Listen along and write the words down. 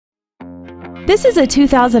This is a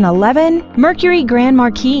 2011 Mercury Grand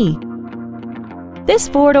Marquis. This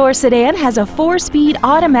four-door sedan has a 4-speed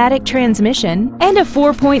automatic transmission and a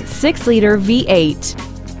 4.6-liter V8.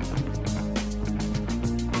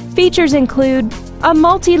 Features include a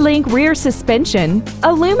multi-link rear suspension,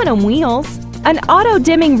 aluminum wheels, an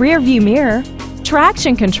auto-dimming rear-view mirror,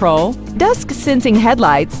 traction control, dusk-sensing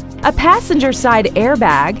headlights, a passenger side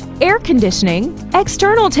airbag, air conditioning,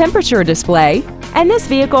 external temperature display, and this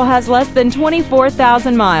vehicle has less than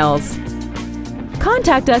 24,000 miles.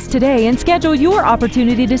 Contact us today and schedule your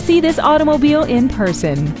opportunity to see this automobile in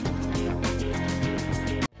person.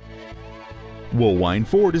 Woolwine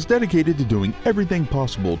Ford is dedicated to doing everything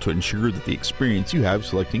possible to ensure that the experience you have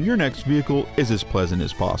selecting your next vehicle is as pleasant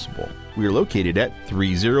as possible. We are located at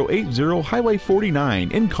 3080 Highway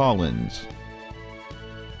 49 in Collins.